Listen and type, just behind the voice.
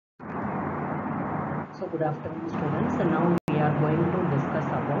So good afternoon students, and now we are going to discuss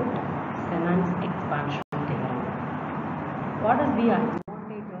about Shannons expansion theorem. What is the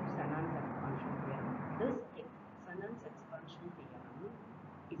advantage of Shannons expansion theorem? This Shannons expansion theorem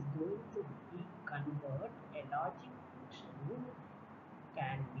is going to be convert a logic function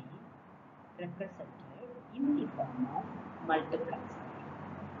can be represented in the form of multiplexer.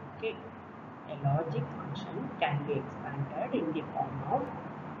 Okay, a logic function can be expanded in the form of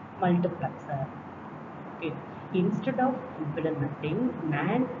multiplexer. Okay. Instead of implementing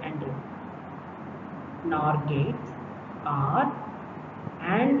NAND and NOR gates or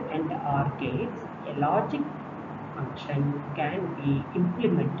AND and OR gates, a logic function can be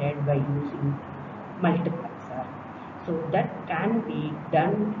implemented by using multiplexer. So that can be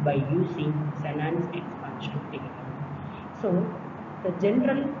done by using Shannons expansion theorem. So the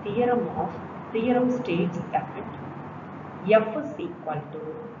general theorem states that f is equal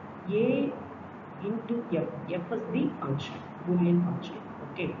to a into f. F is the function, Boolean function.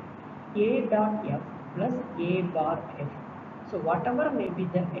 Okay. A dot f plus a bar f. So whatever may be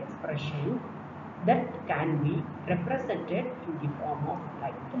the expression, that can be represented in the form of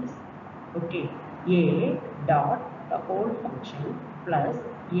like this. Okay. A dot the whole function plus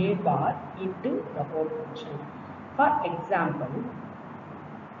a bar into the whole function. For example,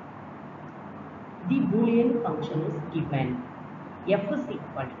 the Boolean function is given. F is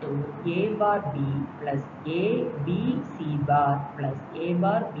equal to a bar b plus a b c bar plus a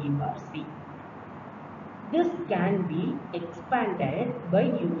bar b bar c. This can be expanded by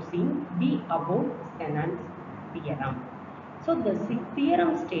using the above Shannons theorem. So the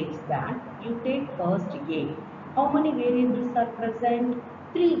theorem states that you take first a. How many variables are present?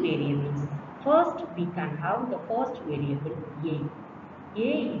 3 variables. First we can have the first variable a.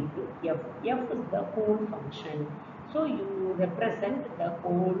 A into f. F is the whole function. So you represent the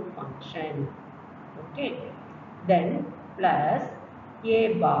whole function. Okay. Then plus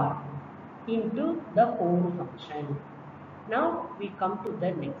a bar into the whole function. Now we come to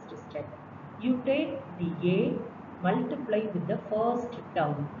the next step. You take the a, multiply with the first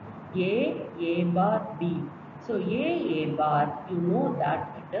term a bar b. So a bar, you know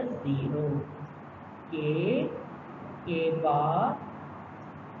that it is 0. A bar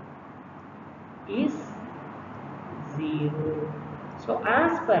is 0. So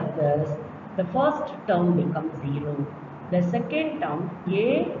as per this, the first term becomes 0. The second term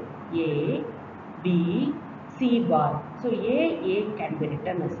a, b, c bar. So a can be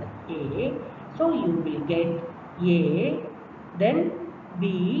written as a. So you will get a, then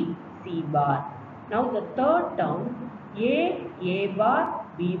b, c bar. Now the third term a bar,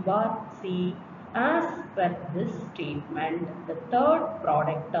 b bar, c. As per this statement, the third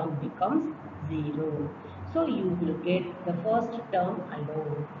product term becomes 0. So you will get the first term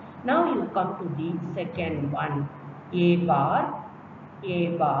alone. Now you come to the second one. A bar,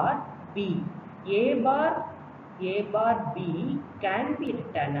 B. A bar, B can be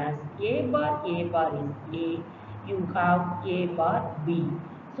written as A bar is A. You have A bar, B.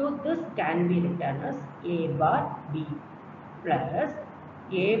 So this can be written as A bar, B plus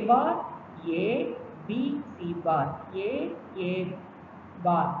A bar, A, B, C bar. A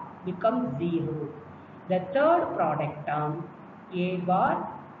bar becomes 0. The third product term A bar,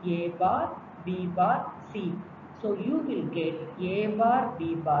 B bar, C. So you will get A bar,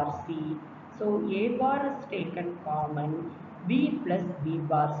 B bar, C. So A bar is taken common, B plus B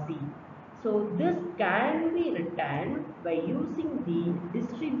bar, C. So this can be written by using the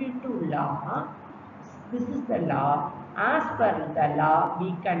distributive law. This is the law. As per the law,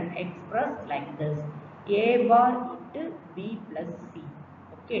 we can express like this: A bar into B plus C.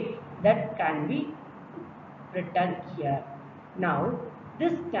 Okay, that can be written here. Now,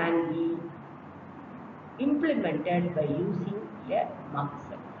 this can be implemented by using a mux.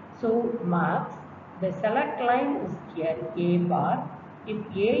 So, mux, the select line is here A bar. If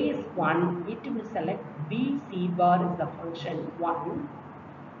A is 1, it will select B, C bar is the function 1.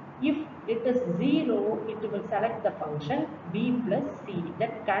 If it is 0, it will select the function b plus c.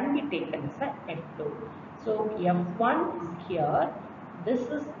 That can be taken as a f2. So f1 is here, this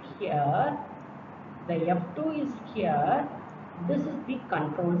is here, the f2 is here, this is the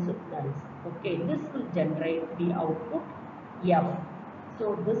control signals. Okay, this will generate the output f.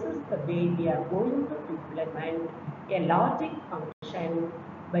 So this is the way we are going to implement a logic function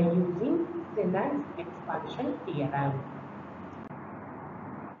by using Shannons expansion theorem.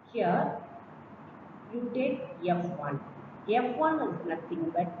 Here you take f1. F1 is nothing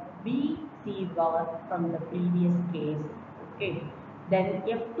but B, C bar from the previous case. Okay. Then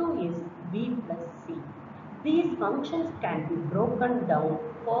F2 is B plus C. These functions can be broken down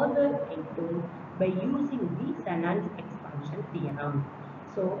further into by using the Shannons expansion theorem.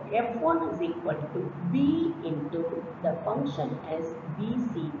 So f1 is equal to b into the function as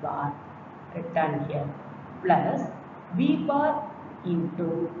bc bar written here plus b bar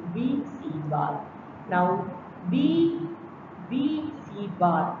into bc bar. Now bc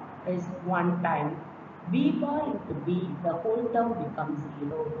bar is one time, b bar into b, the whole term becomes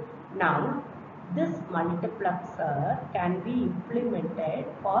 0. Now this multiplexer can be implemented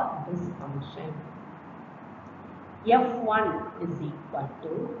for this function. F1 is equal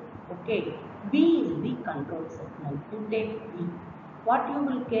to, okay, B is the control signal. You take B. What you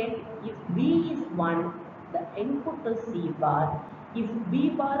will get, if B is 1, the input is C bar. If B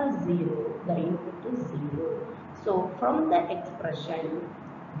bar is 0, the input is 0. So from the expression,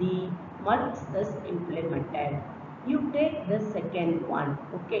 the mults is implemented. You take the second one,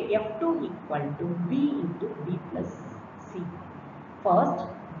 okay, F2 equal to B into B plus C. First,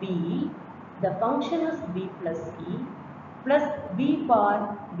 B, the function is B plus C plus B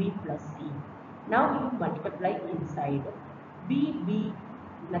bar B plus C. Now you multiply inside. B,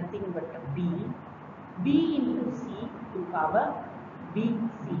 nothing but B. B into C, you have a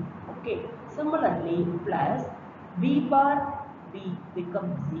BC. Okay. Similarly, plus B bar B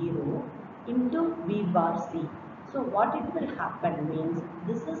becomes 0 into B bar C. So what it will happen means,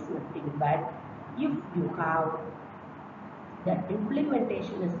 this is nothing but if you have the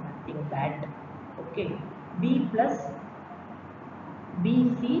implementation is nothing but, okay, B plus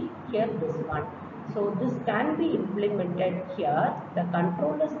BC, here this one. So this can be implemented here. The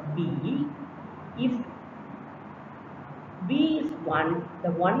control is B. If B is 1,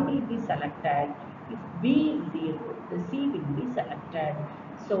 the 1 will be selected. If B is 0, the C will be selected.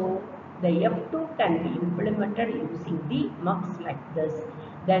 So the F2 can be implemented using the mux like this.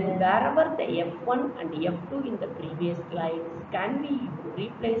 Then wherever the F1 and F2 in the previous slides can be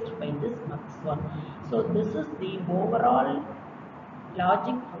replaced by this mux one. So this is the overall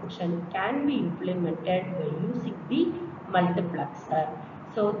logic function can be implemented by using the multiplexer.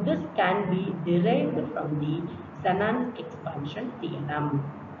 So this can be derived from the Shannons expansion theorem.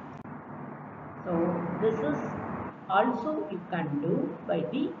 So this is also you can do by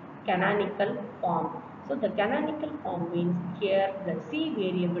the canonical form. So the canonical form means here the C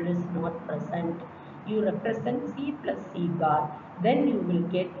variable is not present. You represent C plus C bar. Then you will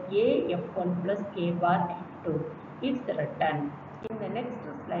get A F1 plus A bar F2. It's written. In the next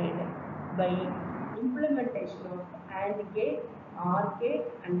slide, by implementation of AND gate, OR gate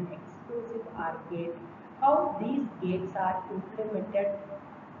and exclusive OR gate, how these gates are implemented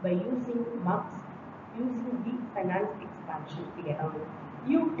by using mux, using the Shannons expansion theorem.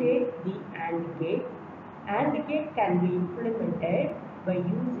 You take the AND gate. AND gate can be implemented by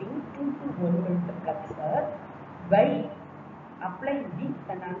using 2 to 1 multiplexer by applying the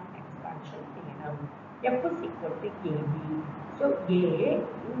Shannons expansion theorem. F is equal to AB. So A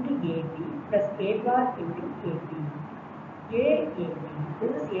into AB plus A bar into AB.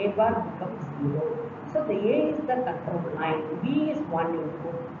 This is A bar becomes 0. So the A is the control line, B is 1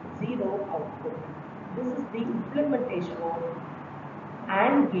 input, 0 output. This is the implementation of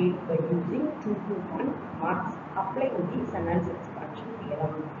AND gate by using 2 to 1 mux, applying the Shannons expansion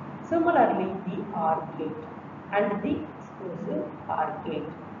theorem. Similarly, the OR gate and the exclusive OR gate.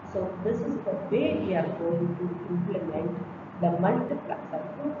 So this is the way we are going to implement the multiplexer,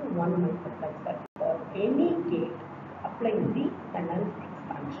 2 to 1 multiplexer for any gate, applying the Shannons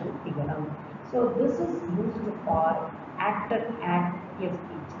expansion theorem. So this is used for actor at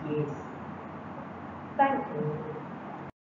FPGAs. Thank you.